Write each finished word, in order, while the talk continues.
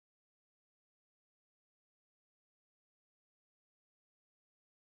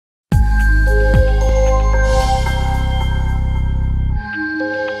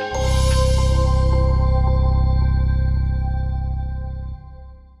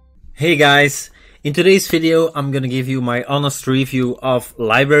Hey guys, in today's video I'm gonna give you my honest review of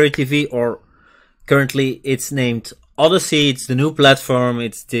LBRY TV, or currently it's named Odysee. It's the new platform,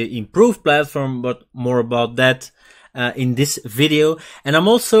 it's the improved platform, but more about that in this video. And I'm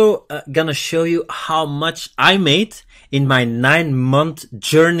also gonna show you how much I made in my 9-month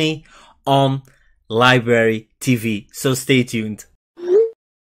journey on LBRY TV. So stay tuned.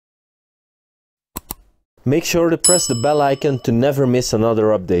 Make sure to press the bell icon to never miss another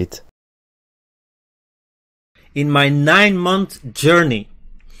update. In my 9-month journey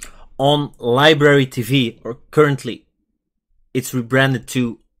on LBRY TV, or currently it's rebranded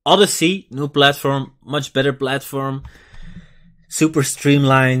to Odysee, new platform, much better platform, super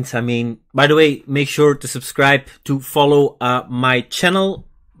streamlined. I mean, by the way, make sure to subscribe, to follow my channel,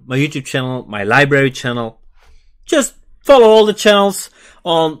 my YouTube channel, my LBRY channel. Just follow all the channels,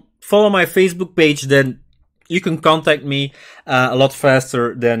 follow my Facebook page, then you can contact me a lot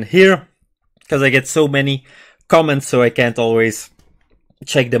faster than here, because I get so many comments, so I can't always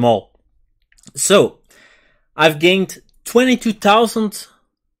check them all. So I've gained 22,000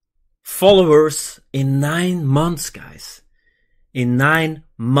 followers in 9 months, guys. In 9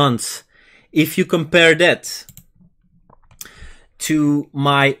 months. If you compare that to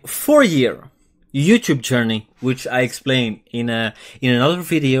my 4-year YouTube journey, which I explained in another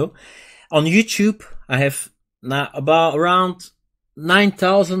video, on YouTube I have now around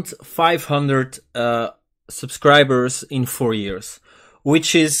 9,500 subscribers in 4 years,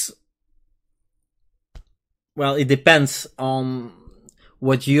 which is, well, it depends on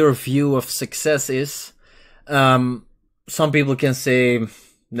what your view of success is. Some people can say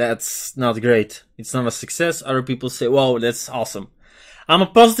that's not great, it's not a success. Other people say, whoa, that's awesome. I'm a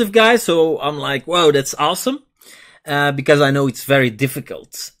positive guy, so I'm like, whoa, that's awesome, because I know it's very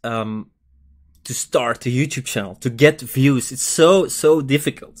difficult to start a YouTube channel, to get views. It's so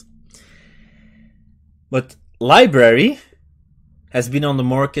difficult. But LBRY has been on the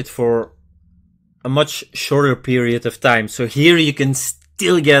market for a much shorter period of time. So here you can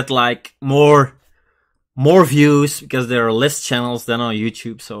still get like more views, because there are less channels than on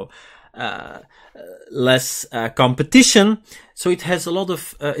YouTube. So less competition. So it has a lot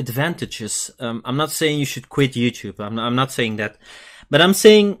of advantages. I'm not saying you should quit YouTube. I'm not saying that. But I'm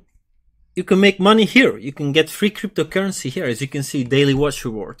saying you can make money here. You can get free cryptocurrency here. As you can see, daily watch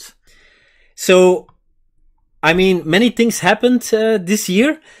rewards. So I mean, many things happened this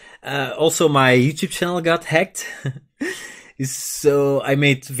year. Also, my YouTube channel got hacked. So I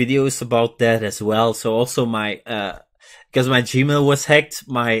made videos about that as well. So also because my Gmail was hacked,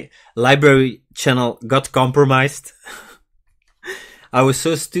 my LBRY channel got compromised. I was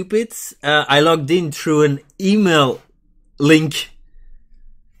so stupid. I logged in through an email link,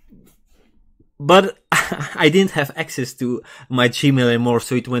 but I didn't have access to my Gmail anymore,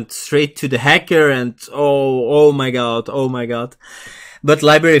 so it went straight to the hacker, and oh my god. But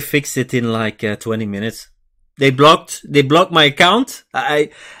LBRY fixed it in like 20 minutes. They blocked my account. I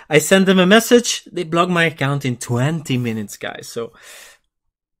sent them a message. They blocked my account in 20 minutes, guys. So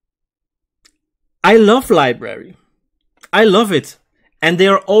I love LBRY. I love it. And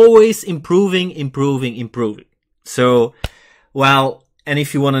they're always improving. So, well, and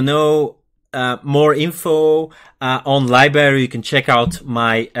if you want to know more info on LBRY, you can check out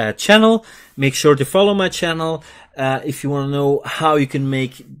my channel. Make sure to follow my channel. If you want to know how you can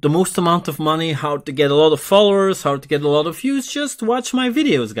make the most amount of money, how to get a lot of followers, how to get a lot of views, just watch my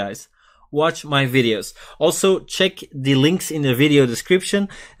videos, guys. Watch my videos. Also, check the links in the video description.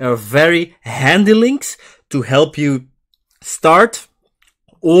 They are very handy links to help you start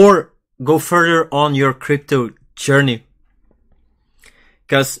or go further on your crypto journey.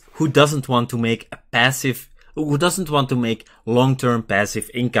 Because who doesn't want to make long-term passive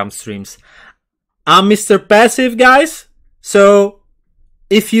income streams? I'm Mr. Passive, guys. So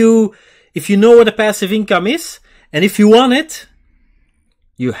if you know what a passive income is, and if you want it,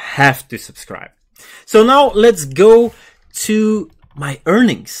 you have to subscribe. So now let's go to my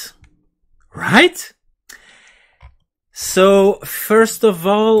earnings, right? So first of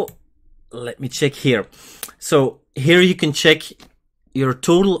all, let me check here. So here you can check your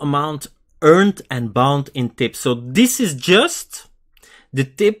total amount earned and bound in tips. So this is just the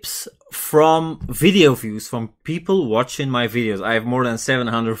tips from video views, from people watching my videos. I have more than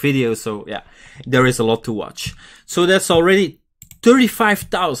 700 videos, so yeah, there is a lot to watch. So that's already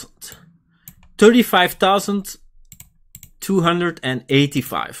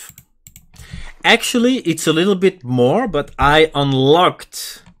 35,285. Actually, it's a little bit more, but I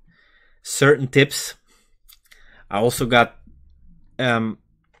unlocked certain tips. I also got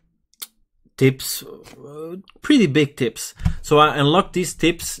tips, pretty big tips. So I unlocked these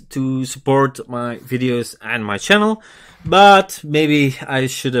tips to support my videos and my channel, but maybe I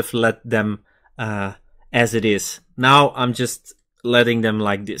should have let them as it is. Now I'm just letting them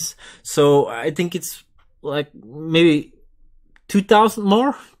like this. So I think it's like maybe 2,000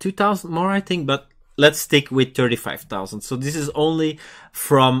 more, I think, but let's stick with 35,000. So this is only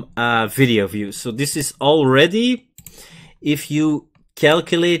from video views. So this is already, if you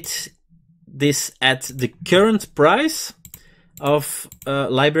calculate this at the current price of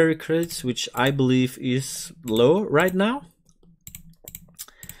LBRY credits, which I believe is low right now.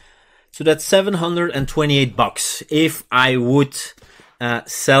 So that's $728 if I would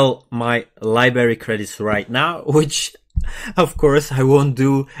sell my LBRY credits right now, which of course I won't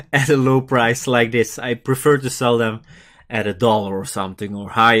do at a low price like this. I prefer to sell them at $1 or something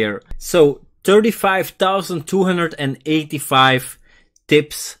or higher. So 35,285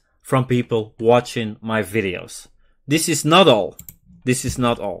 tips from people watching my videos. This is not all. This is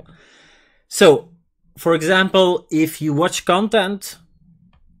not all. So, for example, if you watch content,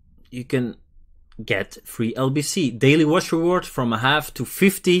 you can get free LBC. Daily watch reward from half to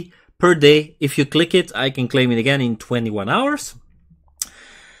 50 per day. If you click it, I can claim it again in 21 hours.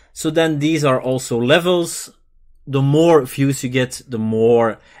 So then these are also levels. The more views you get, the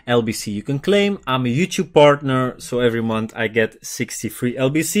more LBC you can claim. I'm a YouTube partner, so every month I get 60 free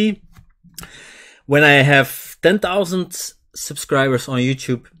LBC. When I have 10,000 subscribers on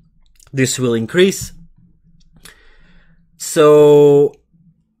YouTube, this will increase. So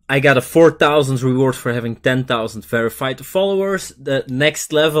I got a 4,000 reward for having 10,000 verified followers. The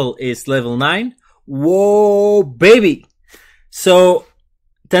next level is level 9. Whoa, baby! So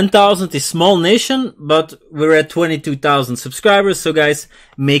 10,000 is small nation, but we're at 22,000 subscribers. So guys,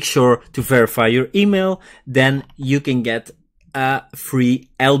 make sure to verify your email. Then you can get a free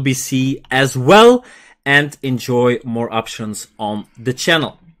LBC as well and enjoy more options on the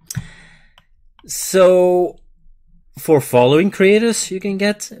channel. So for following creators, you can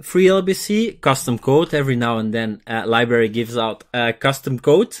get free LBC, custom code. Every now and then LBRY gives out a custom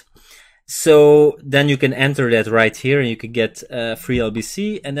code. So then you can enter that right here and you can get free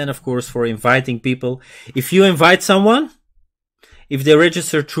LBC. And then of course for inviting people, if you invite someone, if they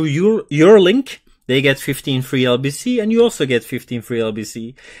register through your link, they get 15 free LBC and you also get 15 free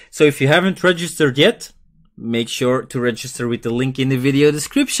LBC. So if you haven't registered yet, make sure to register with the link in the video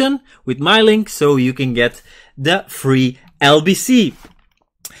description with my link so you can get the free LBC.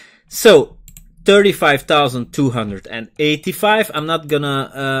 So 35,285. I'm not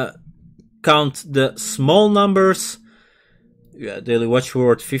gonna count the small numbers. Yeah, daily watch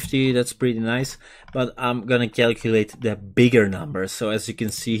reward 50, that's pretty nice. But I'm gonna calculate the bigger numbers. So as you can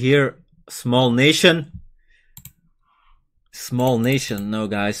see here, small nation. No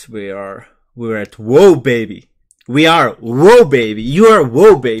guys, we're at whoa baby. We are whoa baby. You are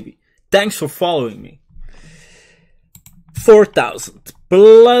whoa baby. Thanks for following me. 4,000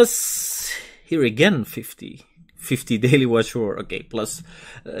 plus here again 50 daily watch hour. Okay, plus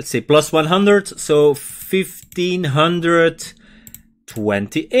let's say plus 100, so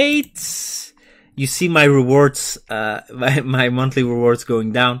 1,528. You see my rewards, my monthly rewards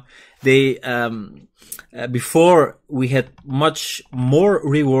going down. They before we had much more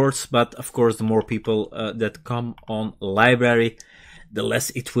rewards, but of course the more people that come on LBRY, the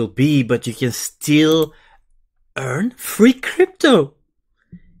less it will be, but you can still earn free crypto,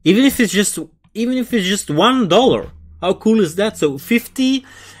 even if it's just $1. How cool is that? So 50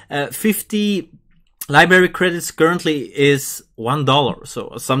 LBRY credits currently is $1.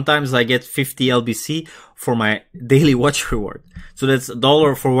 So sometimes I get 50 LBC for my daily watch reward. So that's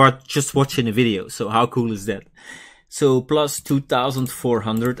 $1 for just watching a video. So how cool is that? So plus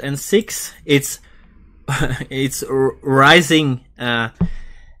 2,406. It's rising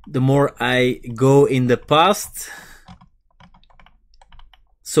the more I go in the past.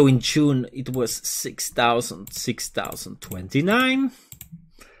 So in June it was 6,029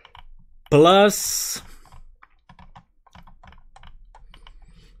 plus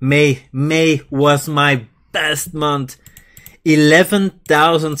May was my best month.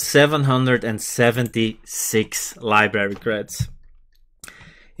 11,776 LBRY credits.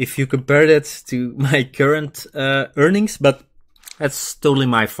 If you compare that to my current earnings, but that's totally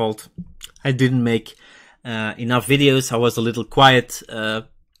my fault. I didn't make enough videos. I was a little quiet the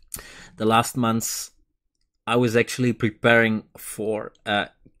last months. I was actually preparing for a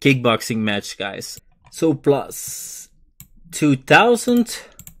kickboxing match, guys. So plus 2,000.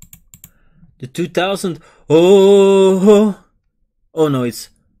 The 2,000. Oh no, it's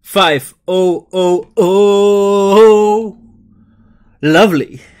 5,000.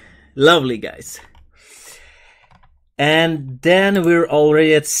 Lovely. Lovely, guys. And then we're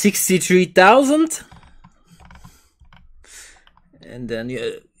already at 63,000. And then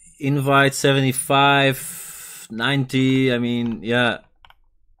invite 75, 90. I mean, yeah,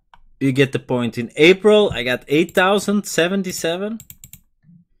 you get the point. In April, I got 8,077.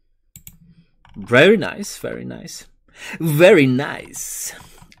 Very nice, very nice. Very nice.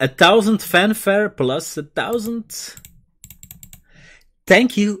 1,000 fanfare plus 1,000.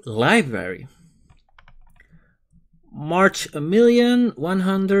 Thank you, LBRY. March 1,000,000,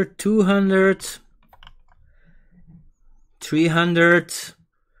 100, 200, 300.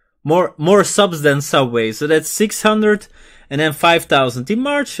 More subs than Subway. So that's 600 and then 5,000 in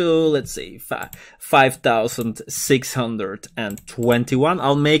March. So let's say 5,621.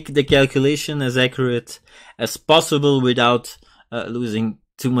 I'll make the calculation as accurate as possible without losing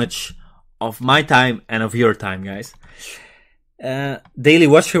too much of my time and of your time, guys. Daily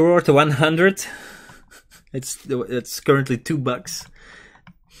watch reward 100. It's currently $2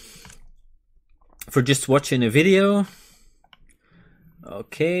 for just watching a video.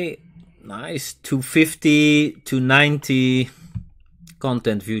 Okay, nice. 250, 290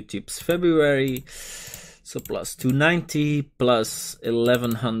 content view tips February. So plus 290 plus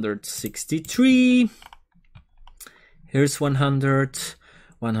 1,163. Here's 100,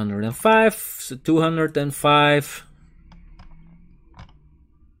 105, so 205.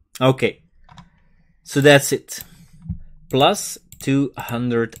 Okay, so that's it. Plus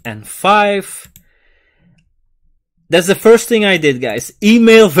 205. That's the first thing I did, guys.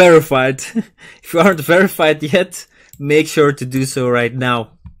 Email verified. If you aren't verified yet, make sure to do so right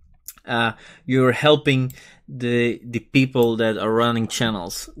now. You're helping the people that are running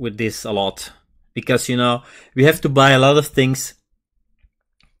channels with this a lot. Because, you know, we have to buy a lot of things.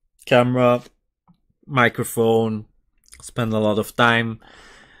 Camera, microphone, spend a lot of time.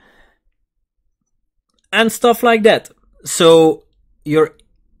 And stuff like that. So you're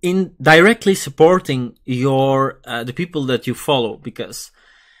indirectly supporting your the people that you follow, because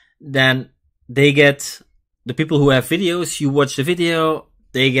then they get, the people who have videos, you watch the video,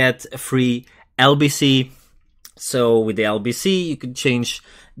 they get a free LBC. So with the LBC, you can change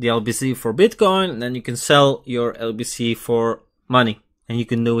the LBC for Bitcoin, and then you can sell your LBC for money, and you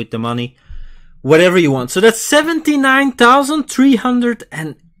can do with the money whatever you want. So that's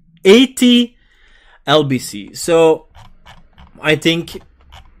 79,380 LBC. So I think,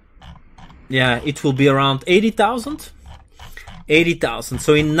 yeah, it will be around 80,000. 80,000.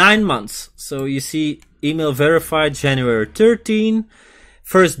 So in 9 months. So you see, email verified January 13,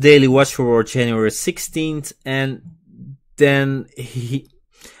 first daily watch reward January 16th, and then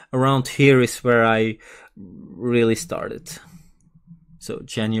around here is where I really started. So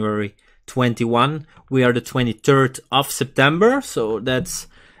January 21. We are the 23rd of September. So that's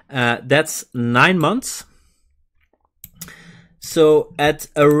 9 months. So at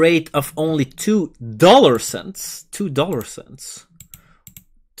a rate of only $2.06,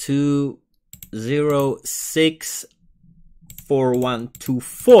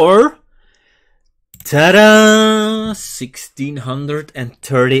 2064124. Ta-da!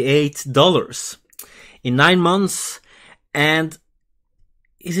 $1,638 in 9 months. And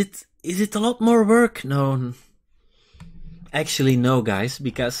is it a lot more work? No. Actually, no, guys,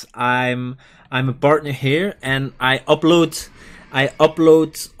 because I'm a partner here, and I upload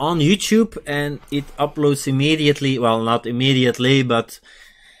on YouTube, and it uploads immediately. Well, not immediately, but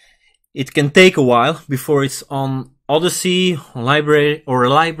it can take a while before it's on Odysee,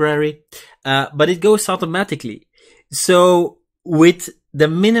 LBRY, but it goes automatically. So with the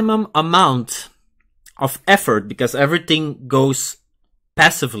minimum amount of effort, because everything goes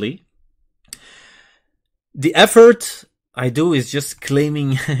passively, the effort I do is just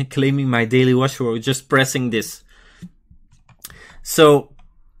claiming my daily watch reward, just pressing this. So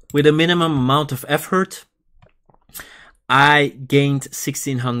with a minimum amount of effort, I gained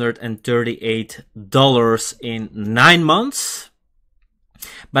 $1,638 in 9 months,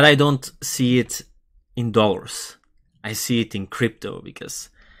 but I don't see it in dollars. I see it in crypto, because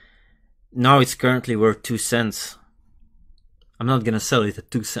now it's currently worth 2 cents. I'm not gonna sell it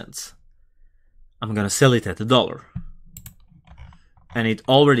at 2 cents. I'm gonna sell it at $1. And it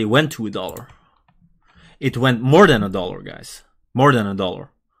already went to $1. It went more than $1, guys. More than $1.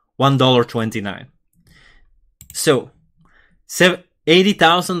 $1.29. So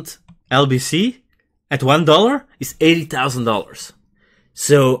 80,000 LBC at $1 is $80,000.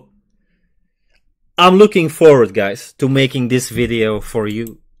 So I'm looking forward, guys, to making this video for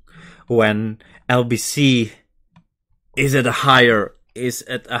you when LBC is at a higher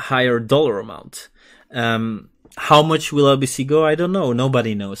dollar amount. How much will LBC go? I don't know.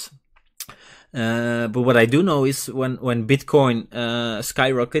 Nobody knows. But what I do know is when Bitcoin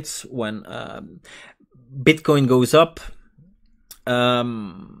skyrockets, when Bitcoin goes up,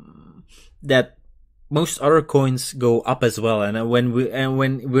 that most other coins go up as well. And when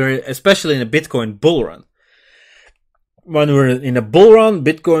we're especially in a Bitcoin bull run, when we're in a bull run,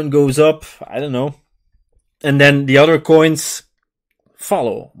 Bitcoin goes up, I don't know, and then the other coins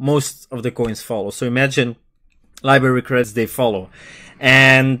follow. Most of the coins follow. So imagine LBRY Credits, they follow.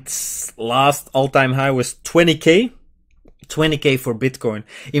 And last all-time high was 20k. 20k for Bitcoin.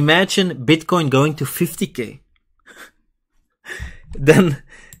 Imagine Bitcoin going to 50k. Then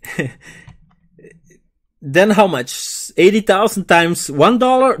how much? 80,000 times $1,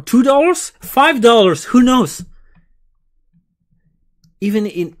 $2, $5, who knows? Even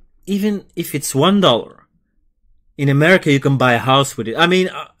if it's $1, in America you can buy a house with it. I mean,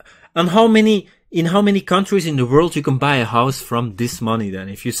 in how many countries in the world you can buy a house from this money then,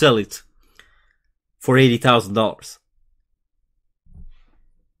 if you sell it for $80,000?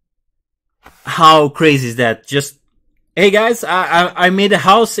 How crazy is that? Just, hey guys, I made a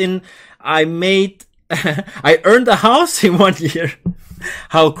house I earned a house in 1 year.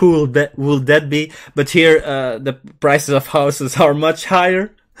 How cool will that be? But here, the prices of houses are much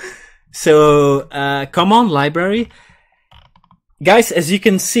higher. So, come on, LBRY. Guys, as you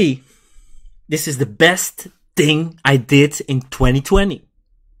can see, this is the best thing I did in 2020.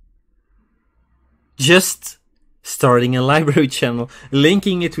 Just starting a LBRY channel,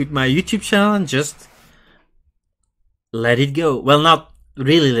 linking it with my YouTube channel, and just let it go. Well, not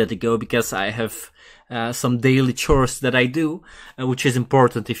really let it go, because I have some daily chores that I do, which is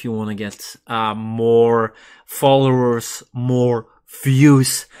important if you want to get more followers, more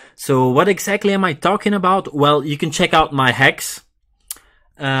views. So what exactly am I talking about? Well, you can check out my hacks,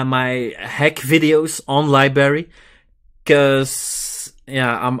 my hack videos on LBRY, because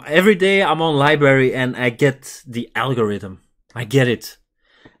yeah, every day I'm on LBRY and I get the algorithm. I get it.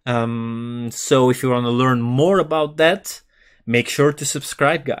 So if you want to learn more about that, make sure to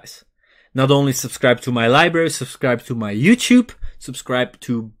subscribe, guys. Not only subscribe to my LBRY, subscribe to my YouTube, subscribe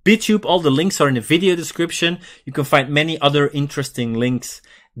to BitTube. All the links are in the video description. You can find many other interesting links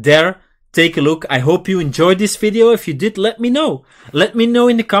there. Take a look. I hope you enjoyed this video. If you did, let me know. Let me know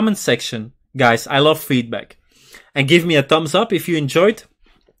in the comment section. Guys, I love feedback. And give me a thumbs up if you enjoyed.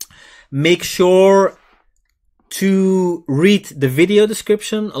 Make sure to read the video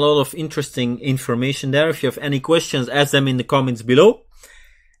description. A lot of interesting information there. If you have any questions, ask them in the comments below.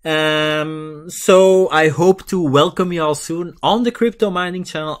 So I hope to welcome you all soon on the crypto mining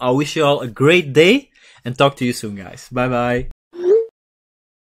channel. I wish you all a great day and talk to you soon, guys. Bye bye.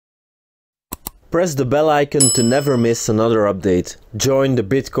 Press the bell icon to never miss another update. Join the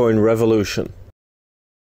Bitcoin revolution.